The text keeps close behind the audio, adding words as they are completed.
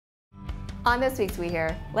On this week's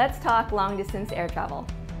WeHear, let's talk long-distance air travel.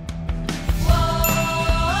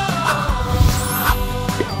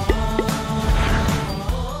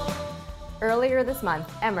 Earlier this month,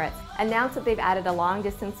 Emirates announced that they've added a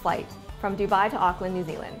long-distance flight from Dubai to Auckland, New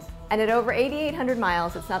Zealand. And at over 8,800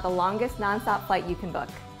 miles, it's not the longest non-stop flight you can book.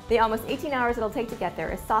 The almost 18 hours it'll take to get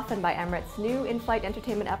there is softened by Emirates' new in-flight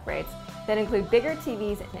entertainment upgrades that include bigger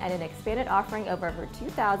TVs and an expanded offering of over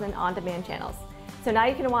 2,000 on-demand channels. So now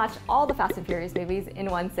you can watch all the Fast and Furious movies in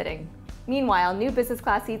one sitting. Meanwhile, new business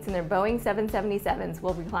class seats in their Boeing 777s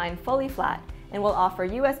will recline fully flat and will offer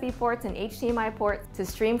USB ports and HDMI ports to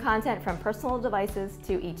stream content from personal devices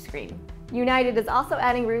to each screen. United is also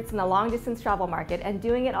adding routes in the long-distance travel market and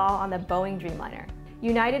doing it all on the Boeing Dreamliner.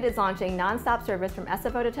 United is launching non-stop service from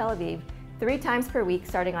SFO to Tel Aviv 3 times per week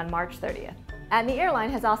starting on March 30th. And the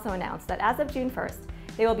airline has also announced that as of June 1st,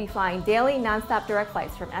 they will be flying daily non-stop direct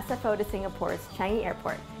flights from SFO to Singapore's Changi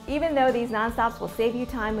Airport. Even though these non-stops will save you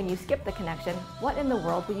time when you skip the connection, what in the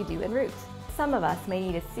world will you do en route? Some of us may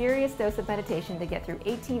need a serious dose of meditation to get through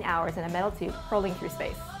 18 hours in a metal tube hurling through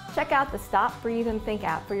space. Check out the Stop, Breathe, and Think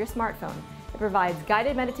app for your smartphone. It provides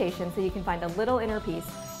guided meditation so you can find a little inner peace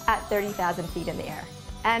at 30,000 feet in the air.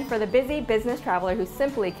 And for the busy business traveler who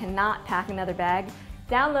simply cannot pack another bag,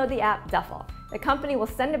 download the app Duffel. The company will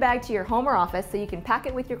send a bag to your home or office so you can pack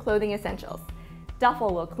it with your clothing essentials.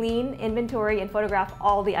 Duffel will clean, inventory, and photograph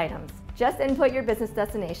all the items. Just input your business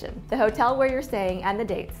destination, the hotel where you're staying, and the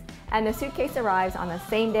dates, and the suitcase arrives on the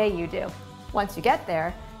same day you do. Once you get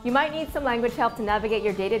there, you might need some language help to navigate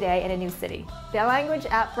your day-to-day in a new city. The language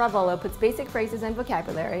app Bravolo puts basic phrases and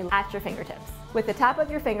vocabulary at your fingertips. With the tap of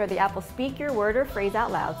your finger, the app will speak your word or phrase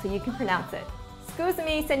out loud so you can pronounce it. Excuse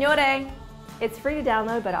me, signore! It's free to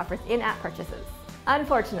download but offers in-app purchases.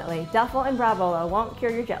 Unfortunately, Duffel and Bravolo won't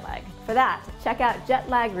cure your jet lag. For that, check out Jet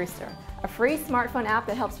Lag Rooster, a free smartphone app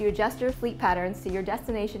that helps you adjust your sleep patterns to your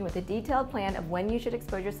destination with a detailed plan of when you should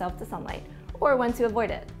expose yourself to sunlight or when to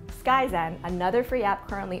avoid it. Skyzen, another free app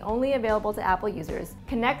currently only available to Apple users,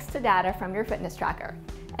 connects to data from your fitness tracker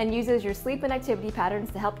and uses your sleep and activity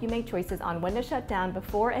patterns to help you make choices on when to shut down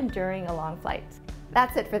before and during a long flight.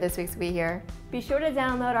 That's it for this week's WeHear. Be sure to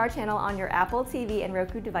download our channel on your Apple TV and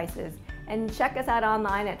Roku devices and check us out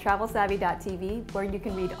online at travelsavvy.tv where you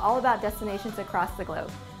can read all about destinations across the globe,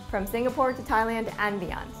 from Singapore to Thailand and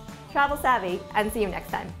beyond. Travel savvy, and see you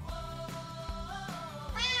next time.